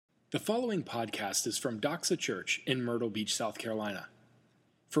The following podcast is from Doxa Church in Myrtle Beach, South Carolina.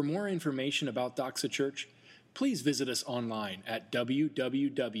 For more information about Doxa Church, please visit us online at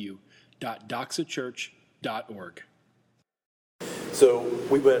www.doxachurch.org. So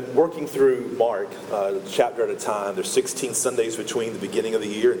we've been working through Mark, chapter at a time. There's 16 Sundays between the beginning of the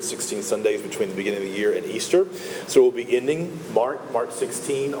year and 16 Sundays between the beginning of the year and Easter. So we'll be ending Mark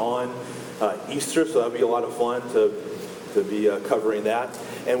 16 on Easter, so that'll be a lot of fun to be covering that.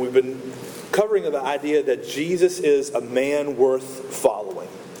 And we've been covering the idea that Jesus is a man worth following.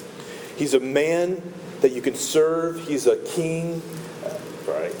 He's a man that you can serve. He's a king.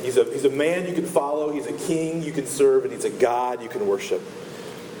 He's a man you can follow. He's a king you can serve. And he's a God you can worship.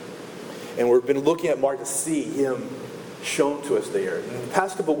 And we've been looking at Mark to see him shown to us there. In the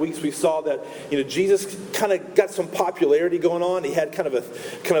past couple of weeks, we saw that Jesus kind of got some popularity going on. He had kind of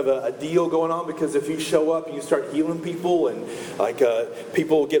a deal going on, because if you show up and you start healing people, and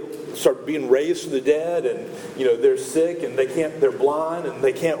people start being raised from the dead, and they're sick and they're blind and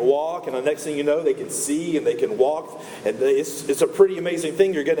they can't walk, and the next thing you know, they can see and they can walk, and it's a pretty amazing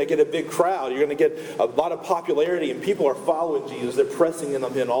thing. You're going to get a big crowd. You're going to get a lot of popularity, and people are following Jesus. They're pressing in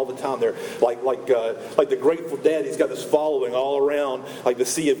on him all the time. They're like the Grateful Dead. He's got this following all around, like the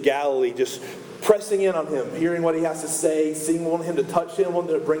Sea of Galilee, just pressing in on him, hearing what he has to say, wanting him to touch him,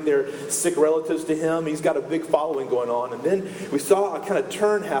 wanting to bring their sick relatives to him. He's got a big following going on. And then we saw a kind of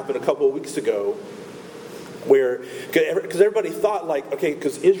turn happen a couple of weeks ago, where, because everybody thought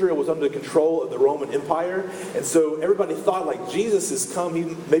because Israel was under the control of the Roman Empire, and so everybody thought Jesus has come,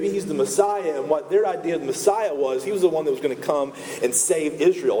 maybe he's the Messiah, and what their idea of the Messiah was, he was the one that was going to come and save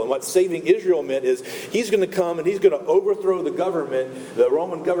Israel. And what saving Israel meant is he's going to come and he's going to overthrow the government, the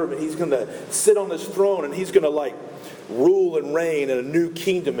Roman government. He's going to sit on this throne and he's going to rule and reign in a new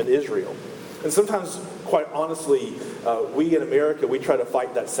kingdom in Israel. And sometimes, quite honestly, we in America, we try to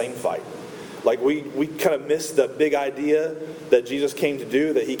fight that same fight. We kind of miss the big idea that Jesus came to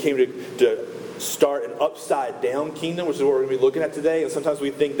do, that he came to start an upside down kingdom, which is what we're going to be looking at today. And sometimes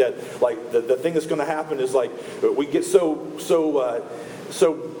we think that the thing that's going to happen is we get so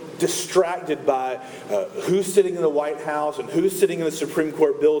distracted by who's sitting in the White House and who's sitting in the Supreme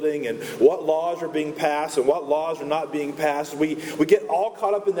Court building and what laws are being passed and what laws are not being passed. We get all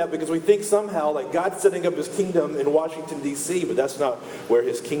caught up in that because we think somehow God's setting up his kingdom in Washington, D.C., but that's not where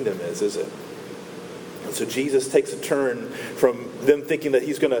his kingdom is it? And so Jesus takes a turn from them thinking that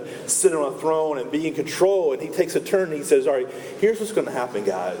he's going to sit on a throne and be in control, and he takes a turn and he says, all right, here's what's going to happen,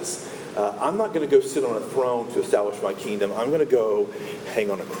 guys. I'm not going to go sit on a throne to establish my kingdom. I'm going to go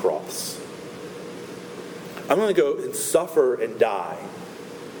hang on a cross. I'm going to go and suffer and die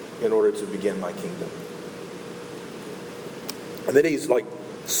in order to begin my kingdom. And then he's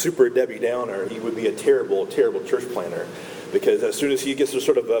super Debbie Downer. He would be a terrible, terrible church planner. Because as soon as he gets to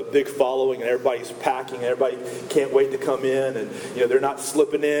sort of a big following and everybody's packing and everybody can't wait to come in, and they're not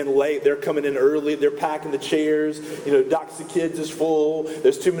slipping in late, they're coming in early, they're packing the chairs, Doxa Kids is full,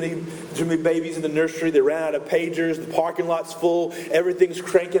 there's too many babies in the nursery, they ran out of pagers, the parking lot's full, everything's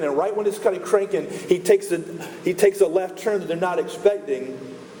cranking, and right when it's kind of cranking, he takes a left turn that they're not expecting,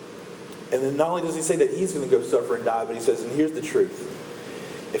 and then not only does he say that he's going to go suffer and die, but he says, and here's the truth,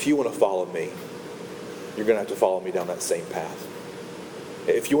 if you want to follow me, you're going to have to follow me down that same path.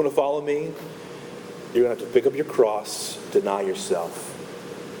 If you want to follow me, you're going to have to pick up your cross, deny yourself,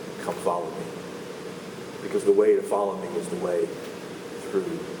 come follow me. Because the way to follow me is the way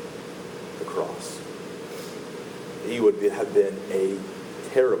through the cross. He would have been a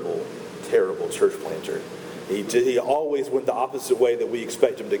terrible, terrible church planter. He always went the opposite way that we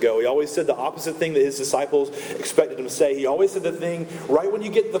expect him to go. He always said the opposite thing that his disciples expected him to say. He always said the thing, right when you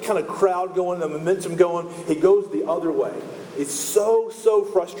get the kind of crowd going, the momentum going, he goes the other way. It's so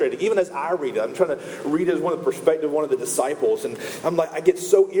frustrating. Even as I read it, I'm trying to read it as one of the perspective of one of the disciples. And I get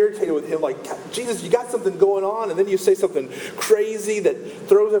so irritated with him, Jesus, you got something going on, and then you say something crazy that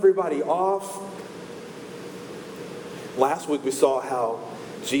throws everybody off. Last week we saw how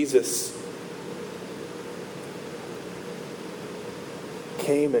Jesus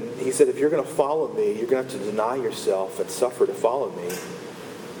came and he said, if you're going to follow me, you're going to have to deny yourself and suffer to follow me.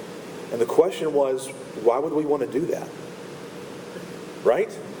 And the question was, why would we want to do that?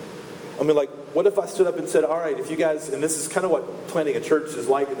 Right? What if I stood up and said, all right, if you guys, and this is kind of what planting a church is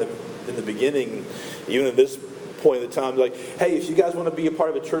like in the beginning, even in this point of the time, like, hey, if you guys want to be a part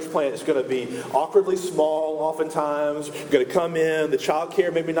of a church plant, it's going to be awkwardly small oftentimes. You're going to come in. The child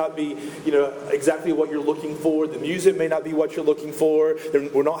care maybe not be, exactly what you're looking for. The music may not be what you're looking for.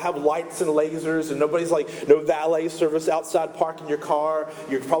 We don't have lights and lasers, and nobody's like, no valet service outside parking your car.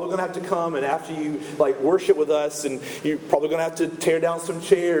 You're probably going to have to come, and after you worship with us, and you're probably going to have to tear down some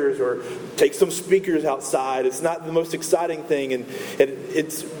chairs or take some speakers outside. It's not the most exciting thing, and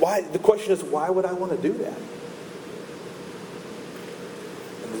it's why. The question is, why would I want to do that?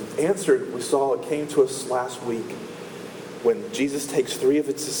 And the answer we saw, it came to us last week when Jesus takes 3 of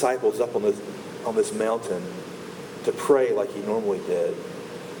his disciples up on this mountain to pray like he normally did.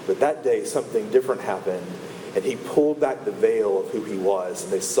 But that day something different happened, and he pulled back the veil of who he was,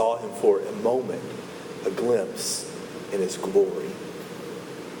 and they saw him for a moment, a glimpse in his glory.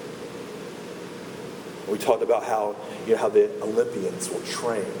 We talked about how the Olympians will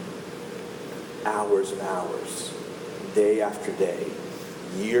train hours and hours, day after day,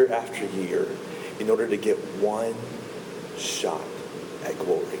 year after year, in order to get one shot at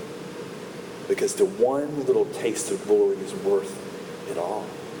glory. Because the one little taste of glory is worth it all.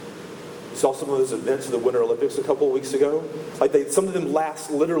 You saw some of those events of the Winter Olympics a couple of weeks ago. Some of them last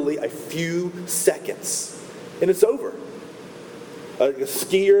literally a few seconds, and it's over. A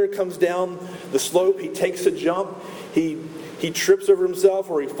skier comes down the slope, he takes a jump, he trips over himself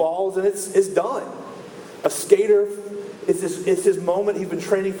or he falls, and it's done. A skater, it's his moment. He's been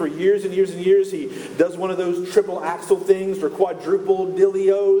training for years and years and years. He does one of those triple axel things or quadruple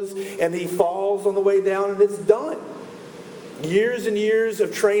dilios, and he falls on the way down, and it's done. Years and years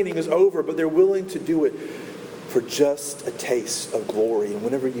of training is over, but they're willing to do it for just a taste of glory. And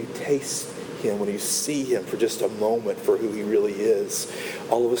whenever you taste him, when you see him for just a moment for who he really is,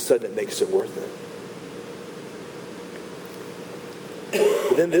 all of a sudden it makes it worth it.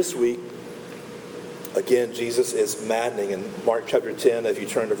 But then this week, again, Jesus is maddening in Mark chapter 10. If you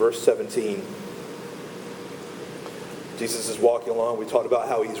turn to verse 17, Jesus is walking along. We talked about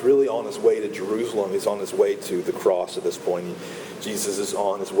how he's really on his way to Jerusalem. He's on his way to the cross at this point. Jesus is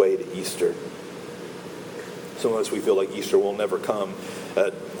on his way to Easter. Some of us, we feel like Easter will never come.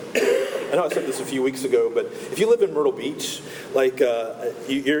 I know I said this a few weeks ago, but if you live in Myrtle Beach,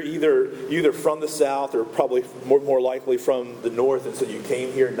 you're either from the south or probably more likely from the north, and so you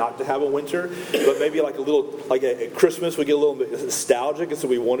came here not to have a winter, but maybe at Christmas we get a little bit nostalgic, and so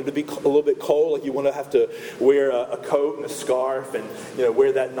we wanted to be a little bit cold. Like you want to have to wear a coat and a scarf, and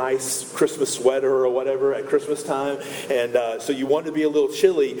wear that nice Christmas sweater or whatever at Christmas time, and so you want to be a little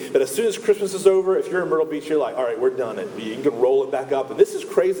chilly. But as soon as Christmas is over, if you're in Myrtle Beach, you're like, all right, we're done. You can roll it back up, and this is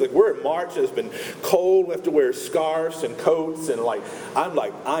crazy. We're in March. It's been cold. We have to wear scarves and coats, and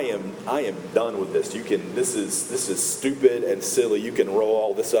I am done with this. This is stupid and silly. You can roll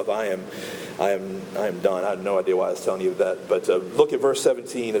all this up. I am done. I have no idea why I was telling you that, but look at verse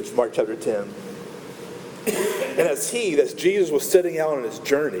 17 of Mark chapter 10. And as Jesus was setting out on his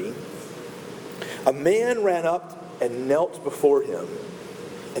journey, a man ran up and knelt before him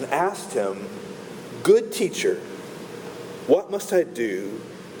and asked him, "Good teacher, what must I do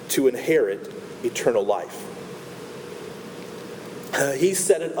to inherit eternal life?" He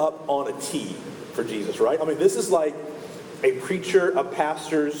set it up on a tee for Jesus, right? I mean, this is like a preacher, a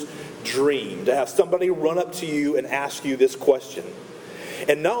pastor's dream, to have somebody run up to you and ask you this question.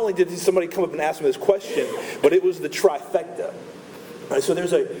 And not only did somebody come up and ask him this question, but it was the trifecta. Right, so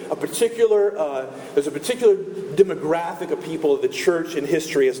there's a particular demographic of people that the church in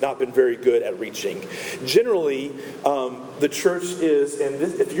history has not been very good at reaching. Generally, the church is, and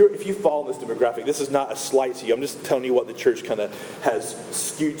this, if you fall in this demographic, this is not a slight to you. I'm just telling you what the church kind of has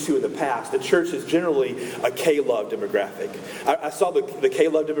skewed to in the past. The church is generally a K-Love demographic. I saw the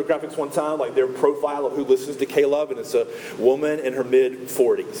K-Love demographics one time, like their profile of who listens to K-Love, and it's a woman in her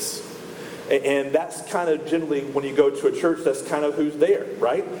mid-40s. And that's kind of generally, when you go to a church, that's kind of who's there,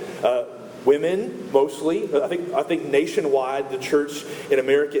 right? Women, mostly. I think nationwide, the church in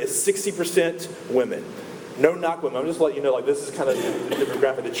America is 60% women. No knock women. I'm just letting you know, this is kind of the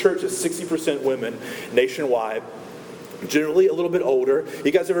demographic. The church is 60% women nationwide. Generally a little bit older.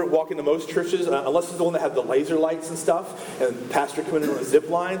 You guys ever walk into most churches, unless it's the one that have the laser lights and stuff, and pastor coming in on a zip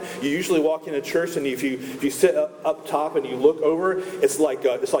line, you usually walk in a church, and if you sit up top and you look over, it's like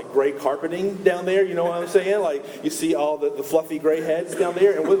gray carpeting down there. You know what I'm saying? Like you see all the fluffy gray heads down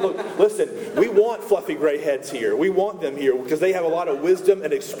there. And listen, we want fluffy gray heads here. We want them here because they have a lot of wisdom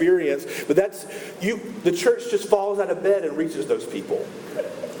and experience. But the church just falls out of bed and reaches those people.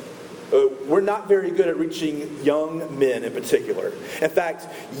 We're not very good at reaching young men in particular. In fact,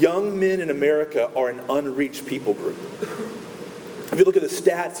 young men in America are an unreached people group. If you look at the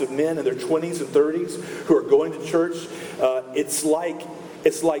stats of men in their 20s and 30s who are going to church, it's like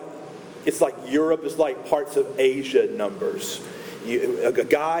Europe is like parts of Asia numbers. A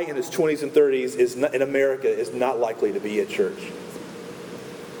guy in his 20s and 30s in America is not likely to be at church.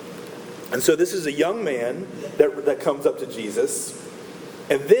 And so this is a young man that comes up to Jesus.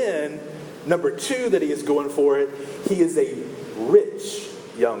 And then, number two that he is going for it, he is a rich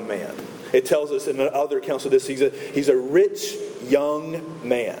young man. It tells us in other accounts of this, he's a rich young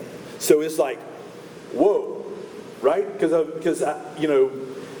man. So it's like, whoa, right? Because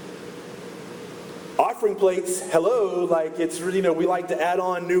offering plates, hello, like it's really, we like to add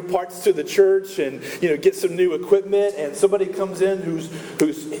on new parts to the church and, get some new equipment, and somebody comes in who's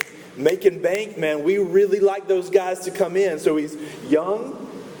making bank, man, we really like those guys to come in. So he's young,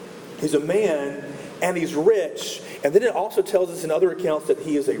 he's a man, and he's rich. And then it also tells us in other accounts that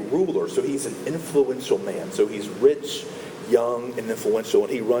he is a ruler. So he's an influential man. So he's rich, young, and influential.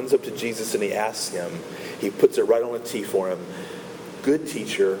 And he runs up to Jesus and he asks him, he puts it right on the tee for him, "Good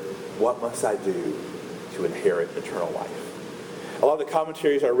teacher, what must I do to inherit eternal life?" A lot of the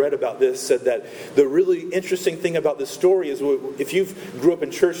commentaries I read about this said that the really interesting thing about this story is, if you grew up in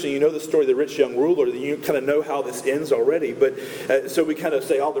church and you know the story of the rich young ruler, then you kind of know how this ends already. But so we kind of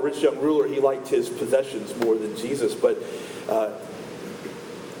say, the rich young ruler, he liked his possessions more than Jesus. But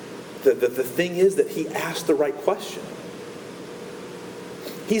the thing is that he asked the right question.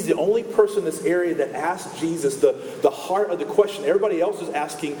 He's the only person in this area that asked Jesus the heart of the question. Everybody else is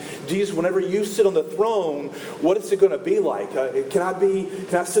asking, Jesus, whenever you sit on the throne, what is it going to be like? Can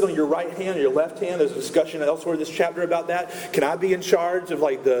I sit on your right hand or your left hand? There's a discussion elsewhere in this chapter about that. Can I be in charge of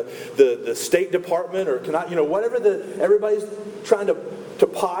like the State Department, or can I, whatever everybody's trying to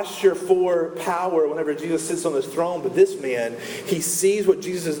posture for power whenever Jesus sits on this throne. But this man, he sees what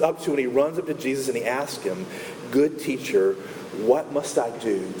Jesus is up to, and he runs up to Jesus and he asks him, "Good teacher, what must I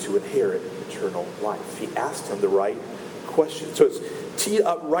do to inherit eternal life?" He asked him the right question. So it's teed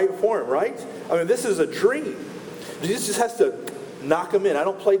up right for him, right? I mean, this is a dream. Jesus just has to knock him in. I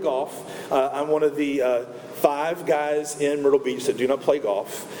don't play golf. I'm one of the 5 guys in Myrtle Beach that do not play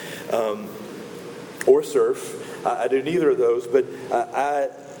golf or surf. I do neither of those, but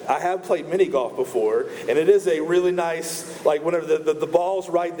I have played mini golf before, and it is a really nice, like whenever the ball's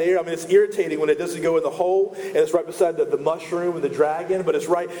right there. I mean, it's irritating when it doesn't go in the hole, and it's right beside the mushroom and the dragon, but it's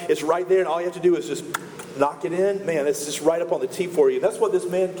right there, and all you have to do is just knock it in. Man, it's just right up on the tee for you. That's what this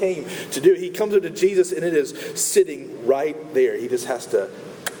man came to do. He comes up to Jesus, and it is sitting right there. He just has to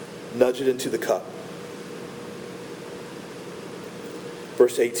nudge it into the cup.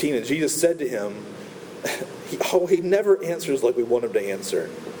 Verse 18, and Jesus said to him, he never answers like we want him to answer.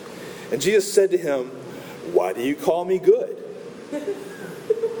 And Jesus said to him, "Why do you call me good?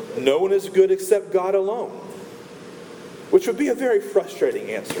 No one is good except God alone." Which would be a very frustrating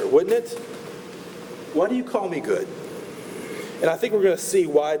answer, wouldn't it? Why do you call me good? And I think we're going to see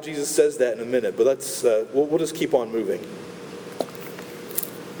why Jesus says that in a minute, but let's we'll just keep on moving.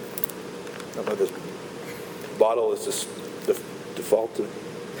 I don't know, this bottle is just defaulted.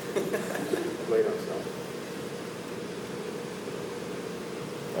 Wait on stuff.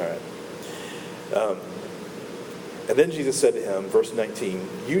 All right. And then Jesus said to him, verse 19,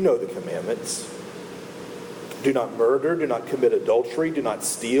 "You know the commandments. Do not murder, do not commit adultery, do not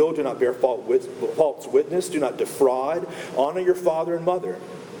steal, do not bear false witness, do not defraud, honor your father and mother."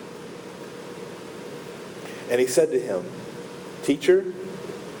 And he said to him, "Teacher,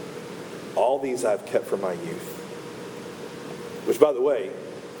 all these I've kept from my youth." Which, by the way,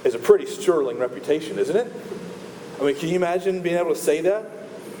 is a pretty sterling reputation, isn't it? I mean, can you imagine being able to say that?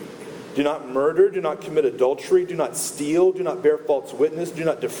 Do not murder, do not commit adultery, do not steal, do not bear false witness, do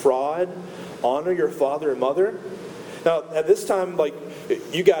not defraud, honor your father and mother. Now, at this time,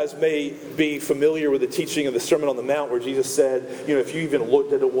 you guys may be familiar with the teaching of the Sermon on the Mount, where Jesus said, if you even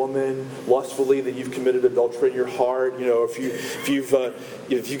looked at a woman lustfully, then you've committed adultery in your heart. If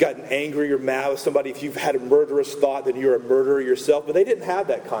you've gotten angry or mad with somebody, if you've had a murderous thought, then you're a murderer yourself. But they didn't have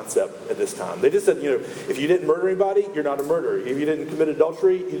that concept at this time. They just said, if you didn't murder anybody, you're not a murderer. If you didn't commit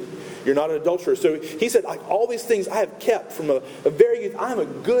adultery, you're not an adulterer. So he said, all these things I have kept from a very youth. I'm a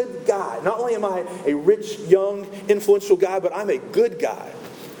good guy. Not only am I a rich, young, influential guy, but I'm a good guy.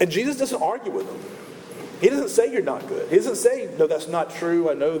 And Jesus doesn't argue with him. He doesn't say you're not good. He doesn't say, no, that's not true.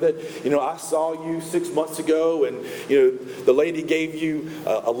 I know that, I saw you 6 months ago, and, the lady gave you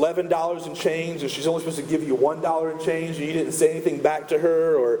 $11 in change, and she's only supposed to give you $1 in change, and you didn't say anything back to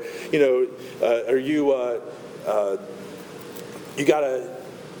her, or, you got to,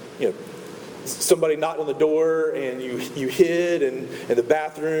 somebody knocked on the door and you hid in the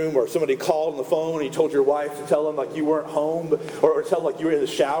bathroom, or somebody called on the phone and you told your wife to tell them like you weren't home, or tell them like you were in the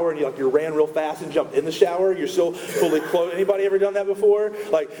shower and you ran real fast and jumped in the shower. You're still fully clothed. Anybody ever done that before?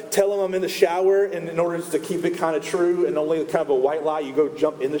 Like, tell them I'm in the shower, and in order to keep it kind of true and only kind of a white lie, you go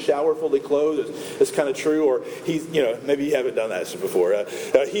jump in the shower fully clothed. It's kind of true. Or he's, maybe you haven't done that before.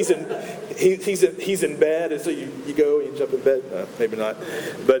 He's in bed, and so you go and you jump in bed. Maybe not,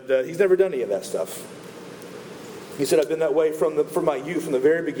 but he's never done any of that stuff. He said, I've been that way from my youth, from the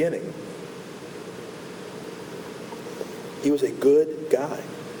very beginning. He was a good guy.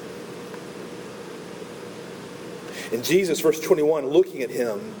 And Jesus, verse 21, looking at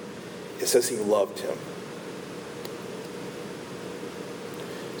him, it says he loved him.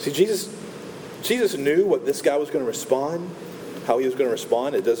 See, Jesus knew what this guy was going to respond, how he was going to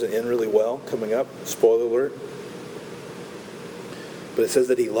respond. It doesn't end really well coming up. Spoiler alert. But it says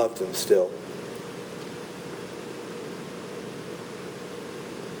that he loved him still.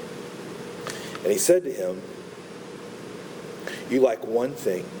 And he said to him, you lack one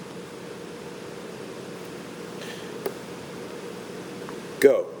thing.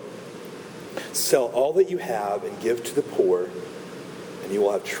 Go, sell all that you have and give to the poor, and you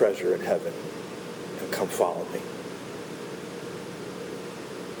will have treasure in heaven. And come follow me.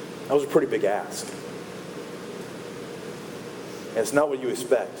 That was a pretty big ask. And it's not what you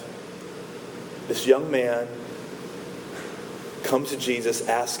expect. This young man comes to Jesus,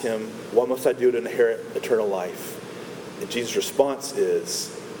 asks him, what must I do to inherit eternal life? And Jesus' response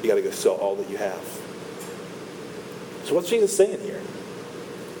is, you got to go sell all that you have. So what's Jesus saying here?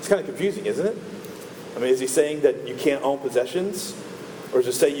 It's kind of confusing, isn't it? I mean, is he saying that you can't own possessions? Or does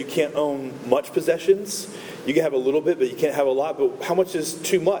it say you can't own much possessions? You can have a little bit, but you can't have a lot. But how much is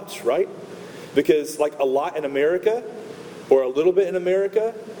too much, right? Because like a lot in America, or a little bit in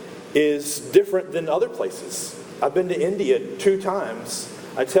America, is different than other places. I've been to India 2 times.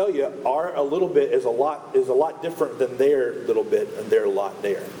 I tell you, our a little bit is a lot different than their little bit and their lot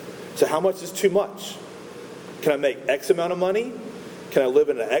there. So how much is too much? Can I make X amount of money? Can I live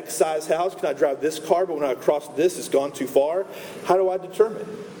in an X size house? Can I drive this car, but when I cross this, it's gone too far? How do I determine?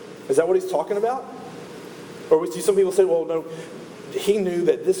 Is that what he's talking about? Or we see some people say, well, no, he knew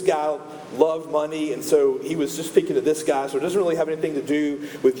that this guy loved money, and so he was just speaking to this guy, so it doesn't really have anything to do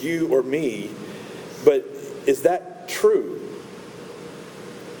with you or me. But is that true?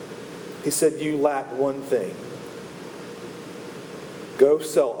 He said, you lack one thing. Go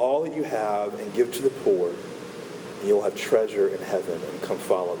sell all that you have and give to the poor, and you'll have treasure in heaven, and come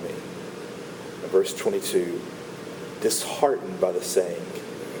follow me. And verse 22, disheartened by the saying,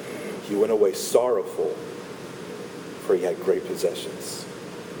 he went away sorrowful, for he had great possessions.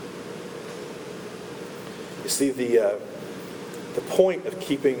 You see, the point of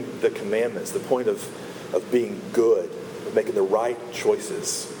keeping the commandments, the point of being good, of making the right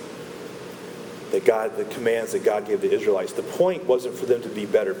choices, the commands that God gave the Israelites, the point wasn't for them to be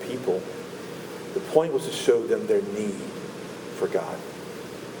better people. The point was to show them their need for God.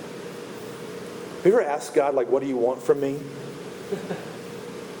 Have you ever asked God, like, what do you want from me?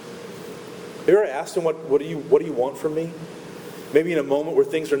 Have you ever asked him, what do you want from me? Maybe in a moment where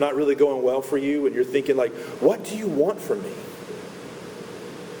things are not really going well for you and you're thinking, like, what do you want from me?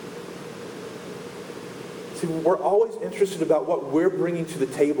 See, we're always interested about what we're bringing to the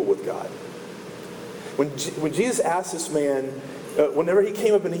table with God. When Jesus asked this man, whenever he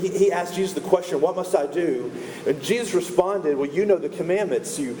came up and he asked Jesus the question, what must I do? And Jesus responded, well, you know the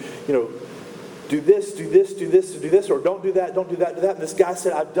commandments. You know, do this, do this, do this, do this, or don't do that, don't do that, do that. And this guy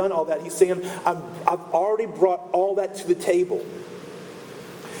said, I've done all that. He's saying, I've already brought all that to the table.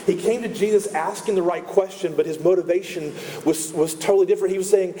 He came to Jesus asking the right question, but his motivation was totally different. He was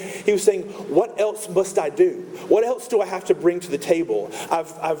saying, what else must I do? What else do I have to bring to the table?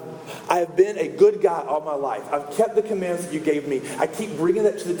 I have been a good guy all my life. I've kept the commands that you gave me. I keep bringing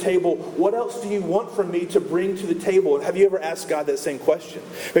that to the table. What else do you want from me to bring to the table? And have you ever asked God that same question?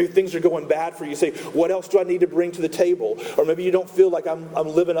 Maybe things are going bad for you. You say, what else do I need to bring to the table? Or maybe you don't feel like I'm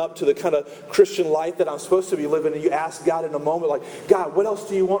living up to the kind of Christian life that I'm supposed to be living, and you ask God in a moment, like, God, what else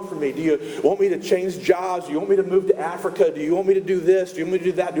do you want from me? Do you want me to change jobs? Do you want me to move to Africa? Do you want me to do this? Do you want me to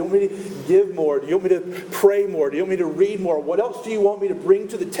do that? Do you want me to give more? Do you want me to pray more? Do you want me to read more? What else do you want me to bring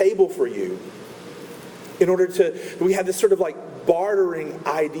to the table for you? In order we have this sort of like bartering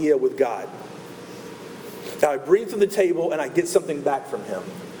idea with God. Now I bring to the table and I get something back from him.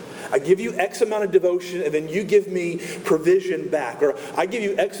 I give you X amount of devotion and then you give me provision back. Or I give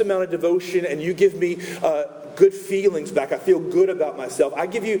you X amount of devotion and you give me good feelings back. I feel good about myself. I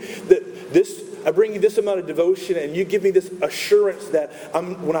give you I bring you this amount of devotion, and you give me this assurance that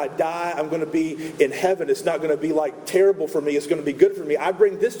when I die, I'm going to be in heaven. It's not going to be like terrible for me. It's going to be good for me. I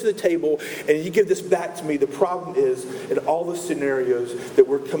bring this to the table, and you give this back to me. The problem is, in all the scenarios, that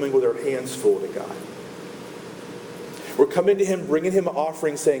we're coming with our hands full to God. We're coming to Him, bringing Him an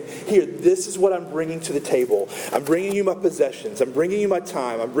offering, saying, here, this is what I'm bringing to the table. I'm bringing you my possessions. I'm bringing you my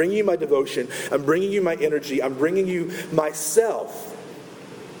time. I'm bringing you my devotion. I'm bringing you my energy. I'm bringing you myself.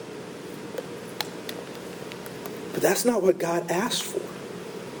 But that's not what God asked for.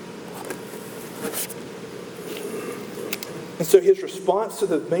 And so His response to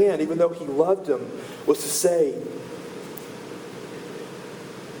the man, even though He loved him, was to say,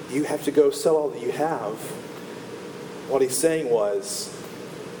 you have to go sell all that you have. What He's saying was,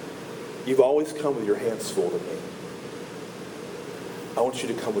 you've always come with your hands full to me. I want you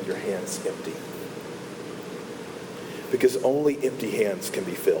to come with your hands empty. Because only empty hands can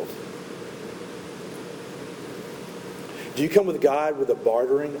be filled. Do you come with God with a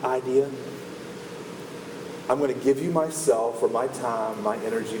bartering idea? I'm going to give you myself or my time, my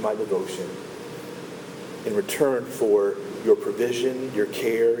energy, my devotion in return for your provision, your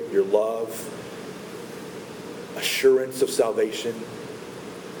care, your love, assurance of salvation?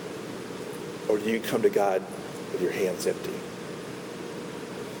 Or do you come to God with your hands empty?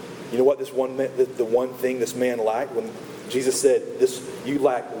 You know what the one thing this man lacked? When Jesus said, you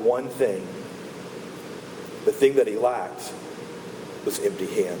lack one thing. The thing that he lacked was empty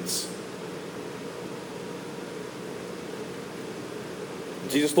hands.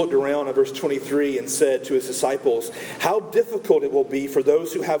 Jesus looked around in verse 23 and said to His disciples, how difficult it will be for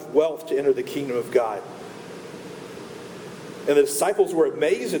those who have wealth to enter the kingdom of God. And the disciples were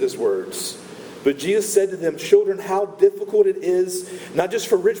amazed at His words. But Jesus said to them, children, how difficult it is, not just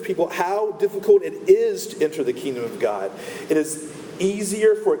for rich people, how difficult it is to enter the kingdom of God. It is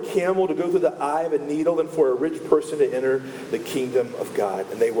easier for a camel to go through the eye of a needle than for a rich person to enter the kingdom of God.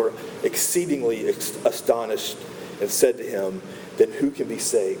 And they were exceedingly astonished and said to Him, then who can be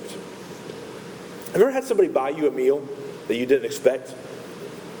saved? Have you ever had somebody buy you a meal that you didn't expect?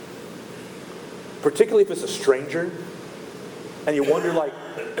 Particularly if it's a stranger, and you wonder,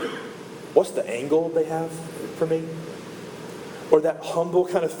 what's the angle they have for me? Or that humble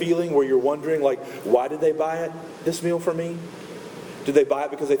kind of feeling where you're wondering, why did they buy this meal for me? Do they buy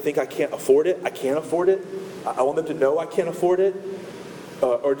it because they think I can't afford it? I can't afford it. I want them to know I can't afford it.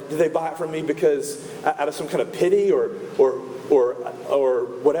 Or do they buy it from me because out of some kind of pity or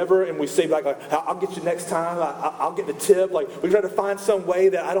whatever? And we say I'll get you next time. I'll get the tip. We try to find some way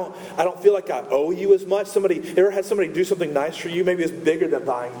that I don't feel like I owe you as much. Ever had somebody do something nice for you? Maybe it's bigger than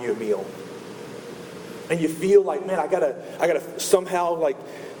buying you a meal. And you feel man, I gotta somehow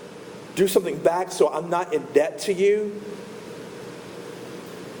do something back so I'm not in debt to you.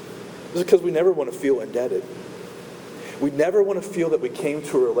 This is because we never want to feel indebted. We never want to feel that we came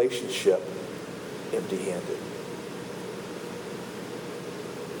to a relationship empty-handed.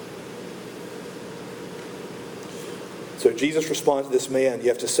 So Jesus responds to this man, you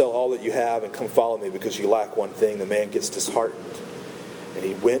have to sell all that you have and come follow me because you lack one thing. The man gets disheartened. And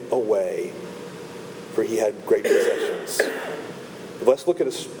he went away, for he had great possessions. But let's look at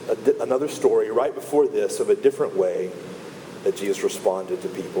another story right before this of a different way that Jesus responded to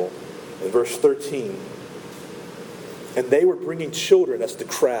people. In verse 13, and they were bringing children, that's the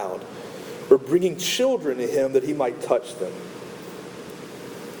crowd, were bringing children to him that he might touch them.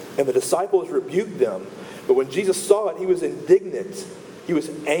 And the disciples rebuked them. But when Jesus saw it, he was indignant. He was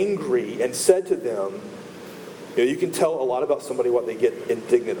angry and said to them, you can tell a lot about somebody what they get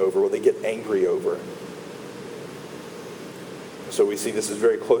indignant over, what they get angry over. So we see this is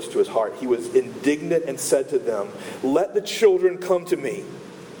very close to his heart. He was indignant and said to them, let the children come to me.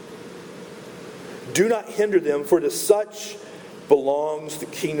 Do not hinder them, for to such belongs the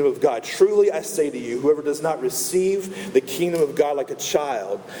kingdom of God. Truly I say to you, whoever does not receive the kingdom of God like a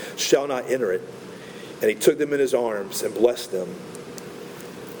child shall not enter it. And he took them in his arms and blessed them,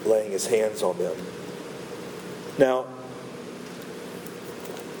 laying his hands on them. Now,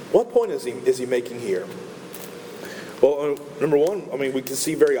 what point is he making here? Well, number one, we can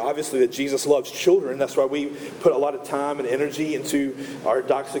see very obviously that Jesus loves children. That's why we put a lot of time and energy into our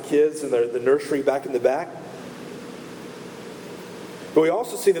Doxa kids and the nursery back in the back. But we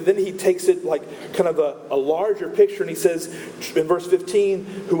also see that then he takes it kind of a larger picture, and he says in verse 15,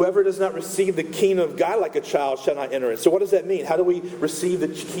 whoever does not receive the kingdom of God like a child shall not enter it. So what does that mean? How do we receive the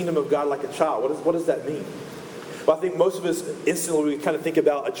kingdom of God like a child? What does that mean? Well, I think most of us instantly we kind of think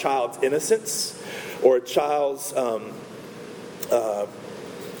about a child's innocence or a child's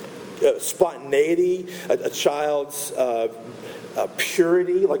spontaneity, a child's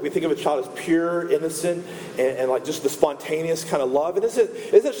purity. Like we think of a child as pure, innocent, and like just the spontaneous kind of love. And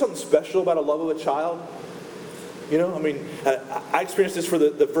isn't there something special about a love of a child? You know, I mean, I experienced this for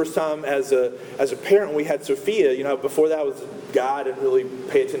the first time as a parent when we had Sophia. You know, before that was God didn't really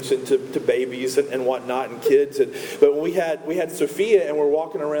pay attention to babies and whatnot and kids. But when we had Sophia and we're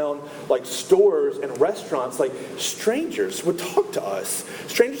walking around like stores and restaurants, like strangers would talk to us.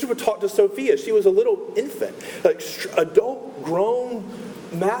 Strangers would talk to Sophia. She was a little infant, like adult, grown,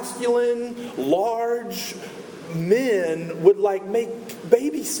 masculine, large men would like make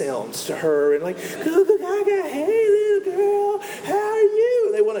baby sounds to her and like, hey little girl, how are you?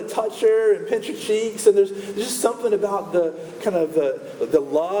 And they want to touch her and pinch her cheeks, and there's just something about the kind of the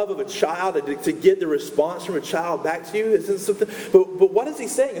love of a child to get the response from a child back to you. Isn't something? But what is he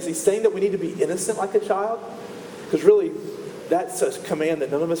saying? Is he saying that we need to be innocent like a child? Because really, that's a command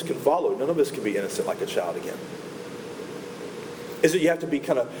that none of us can follow. None of us can be innocent like a child again. Is it you have to be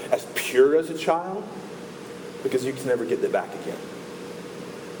kind of as pure as a child? Because you can never get that back again.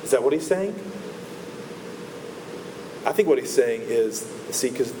 Is that what he's saying? I think what he's saying is, see,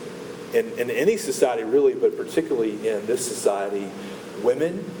 because in any society really, but particularly in this society,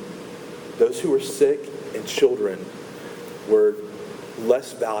 women, those who were sick, and children were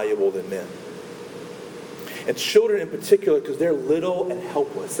less valuable than men. And children in particular, because they're little and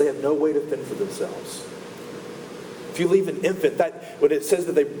helpless. They have no way to fend for themselves. If you leave an infant, when it says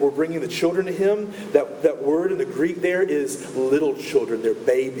that they were bringing the children to him, that word in the Greek there is little children. They're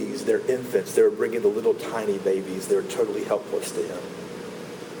babies. They're infants. They were bringing the little tiny babies. They're totally helpless to him.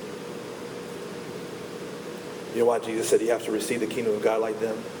 You know why Jesus said you have to receive the kingdom of God like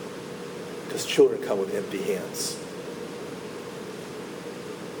them? Because children come with empty hands.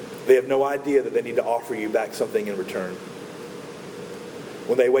 They have no idea that they need to offer you back something in return.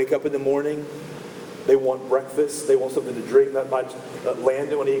 When they wake up in the morning, they want breakfast. They want something to drink. That might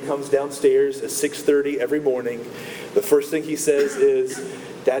Landon, when he comes downstairs at 6:30 every morning, the first thing he says is,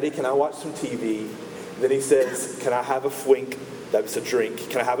 "Daddy, can I watch some TV?" Then he says, "Can I have a fwink?" That's a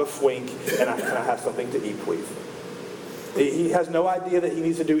drink. "Can I have a fwink? And can I have something to eat, please?" He has no idea that he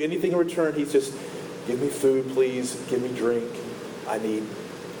needs to do anything in return. He's just, "Give me food, please. Give me drink. I need."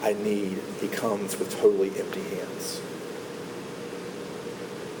 He comes with totally empty hands.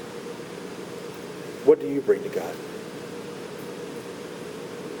 What do you bring to God?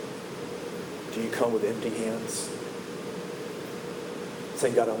 Do you come with empty hands?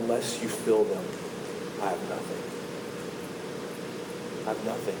 Saying, "God, unless you fill them, I have nothing. I have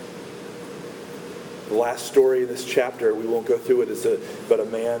nothing." The last story in this chapter, we won't go through it, is about a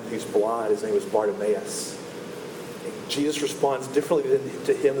man who's blind. His name was Bartimaeus. Jesus responds differently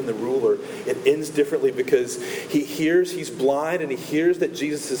to him than the ruler. It ends differently because he's blind and he hears that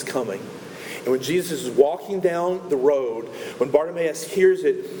Jesus is coming. And when Jesus is walking down the road, when Bartimaeus hears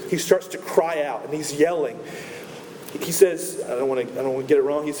it, he starts to cry out and he's yelling. He says, I don't want to get it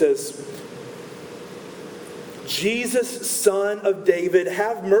wrong. He says, "Jesus, Son of David,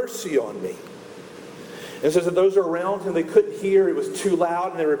 have mercy on me." And it says that those around him, they couldn't hear. It was too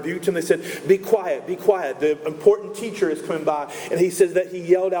loud, and they rebuked him. They said, be quiet. The important teacher is coming by. And he says that he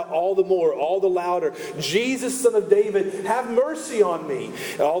yelled out all the more, all the louder, "Jesus, Son of David, have mercy on me."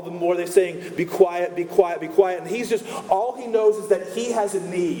 And all the more they're saying, be quiet. And he's just, all he knows is that he has a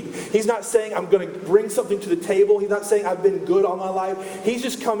need. He's not saying, "I'm going to bring something to the table." He's not saying, "I've been good all my life." He's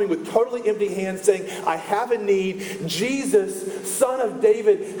just coming with totally empty hands saying, "I have a need. Jesus, Son of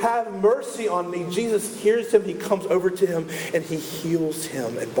David, have mercy on me." Jesus hears him, he comes over to him, and he heals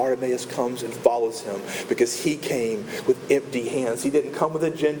him. And Bartimaeus comes and follows him because he came with empty hands. He didn't come with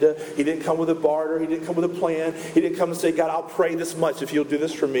an agenda. He didn't come with a barter. He didn't come with a plan. He didn't come and say, "God, I'll pray this much if you'll do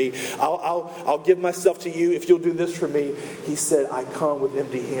this for me. I'll give myself to you if you'll do this for me." He said, "I come with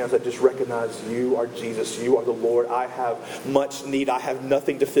empty hands. I just recognize you are Jesus. You are the Lord. I have much need. I have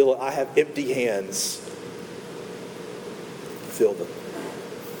nothing to fill it. I have empty hands. Fill them."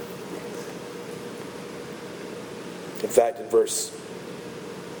 In fact, in verse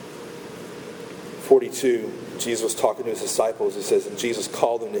 42, Jesus was talking to his disciples. It says, and Jesus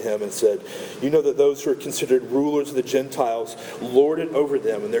called them to him and said, "You know that those who are considered rulers of the Gentiles lord it over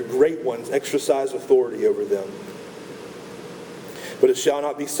them, and their great ones exercise authority over them. But it shall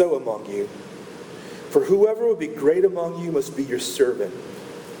not be so among you. For whoever will be great among you must be your servant,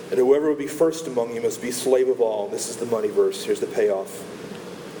 and whoever will be first among you must be slave of all." This is the money verse. Here's the payoff.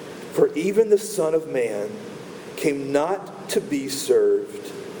 "For even the Son of Man came not to be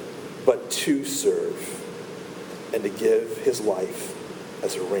served, but to serve, and to give his life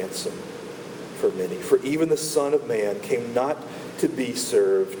as a ransom for many." For even the Son of Man came not to be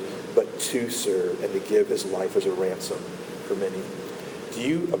served, but to serve and to give his life as a ransom for many. Do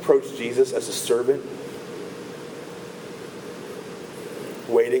you approach Jesus as a servant,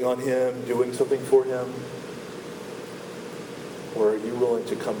 waiting on him, doing something for him? Or are you willing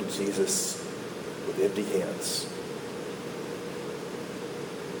to come to Jesus with empty hands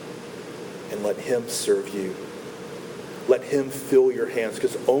and let him serve you? Let him fill your hands,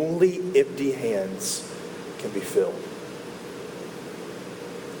 because only empty hands can be filled.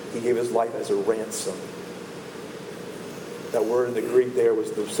 He gave his life as a ransom. That word in the Greek there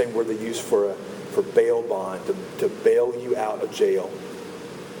was the same word they used for bail bond, to bail you out of jail.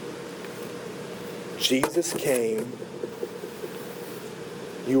 Jesus came.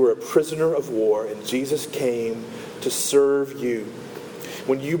 You were a prisoner of war, and Jesus came to serve you.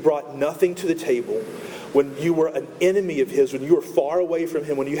 When you brought nothing to the table, when you were an enemy of his, when you were far away from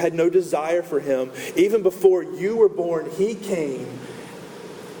him, when you had no desire for him, even before you were born, he came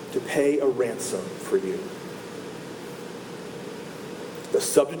to pay a ransom for you. The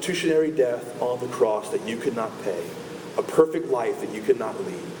substitutionary death on the cross that you could not pay, a perfect life that you could not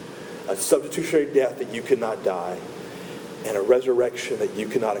lead, a substitutionary death that you could not die, and a resurrection that you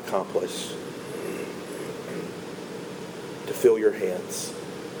cannot accomplish, to fill your hands.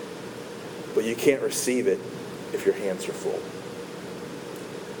 But you can't receive it if your hands are full.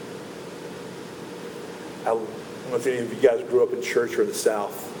 I don't know if any of you guys grew up in church or in the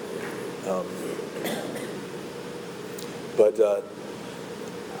South, but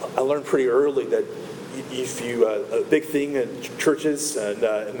I learned pretty early that if you a big thing in churches and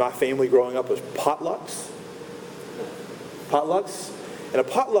in my family growing up was potlucks. And a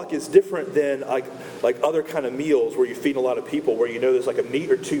potluck is different than like other kind of meals where you feed a lot of people, where you know there's like a meat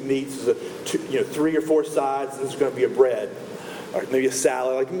or two meats, there's 3 or 4 sides, and there's going to be a bread or maybe a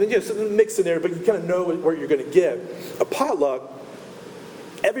salad, something mixed in there, but you kind of know what you're going to get. A potluck,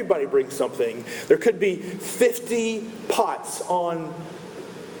 everybody brings something. There could be 50 pots on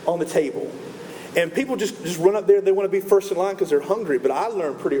the table. And people just run up there, they want to be first in line because they're hungry. But I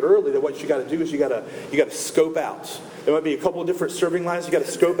learned pretty early that what you got to do is you got to scope out. There might be a couple of different serving lines. You got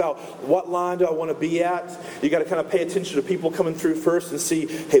to scope out, what line do I want to be at? You got to kind of pay attention to people coming through first and see,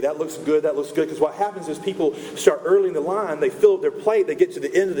 hey, that looks good. Because what happens is people start early in the line, they fill up their plate, they get to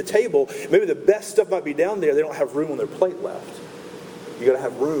the end of the table. Maybe the best stuff might be down there. They don't have room on their plate left. You got to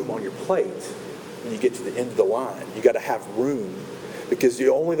have room on your plate when you get to the end of the line. You got to have room. Because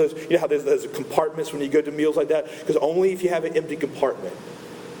only those, you know how there's compartments when you go to meals like that? Because only if you have an empty compartment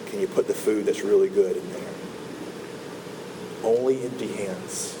can you put the food that's really good in there. Only empty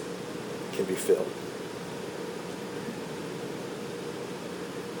hands can be filled.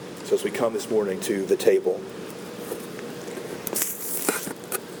 So as we come this morning to the table,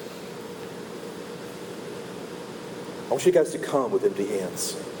 I want you guys to come with empty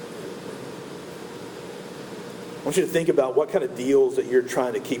hands. I want you to think about what kind of deals that you're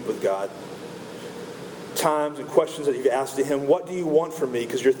trying to keep with God. Times and questions that you've asked to him. What do you want from me?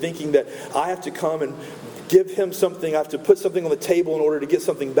 Because you're thinking that I have to come and give him something. I have to put something on the table in order to get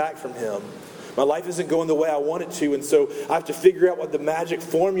something back from him. My life isn't going the way I want it to, and so I have to figure out what the magic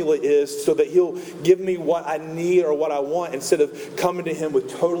formula is so that he'll give me what I need or what I want, instead of coming to him with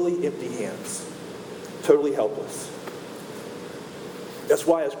totally empty hands, totally helpless. That's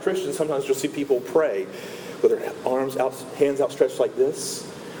why as Christians sometimes you'll see people pray with their hands outstretched like this,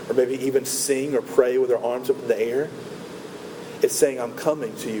 or maybe even sing or pray with their arms up in the air. It's saying, I'm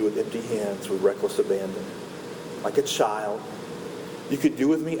coming to you with empty hands, with reckless abandon. Like a child. You could do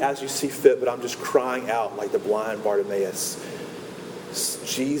with me as you see fit, but I'm just crying out like the blind Bartimaeus.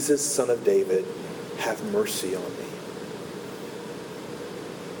 Jesus, Son of David, have mercy on me.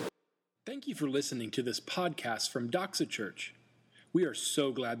 Thank you for listening to this podcast from Doxa Church. We are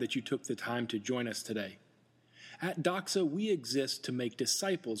so glad that you took the time to join us today. At Doxa, we exist to make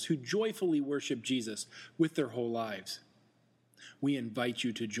disciples who joyfully worship Jesus with their whole lives. We invite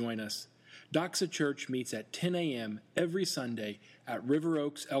you to join us. Doxa Church meets at 10 a.m. every Sunday at River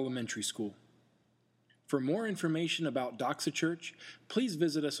Oaks Elementary School. For more information about Doxa Church, please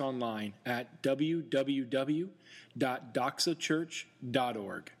visit us online at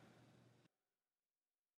www.doxachurch.org.